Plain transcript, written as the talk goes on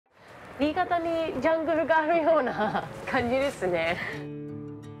新潟にジャングルがあるような感じですね。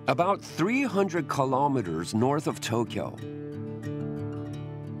About 300 kilometers north of Tokyo.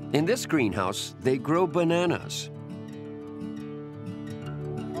 In this greenhouse, they grow bananas.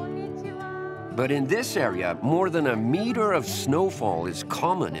 But in this area, more than a meter of snowfall is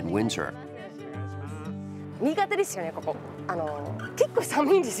common in winter. 新潟ですよね、ここ。結構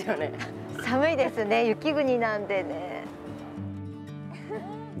寒いんですよね。寒いですね、雪国なんでね。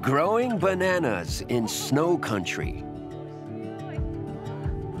Growing bananas in snow country.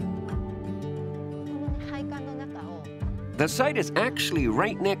 The site is actually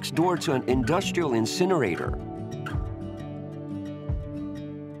right next door to an industrial incinerator.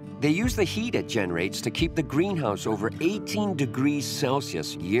 They use the heat it generates to keep the greenhouse over 18 degrees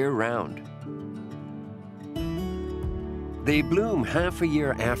Celsius year-round. They bloom half a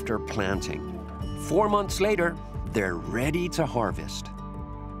year after planting. 4 months later, they're ready to harvest.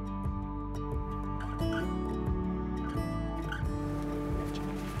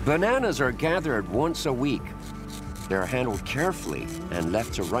 Bananas are gathered once a week. They're handled carefully and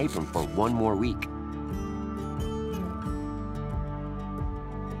left to ripen for 1 more week.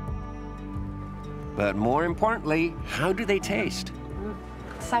 But more importantly, how do they taste?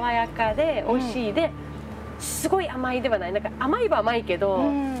 爽やかで美味しいで、すごい甘いではない。なんか甘いは甘いけ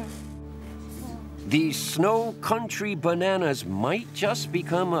ど。These snow country bananas might just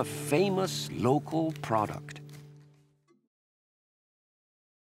become a famous local product.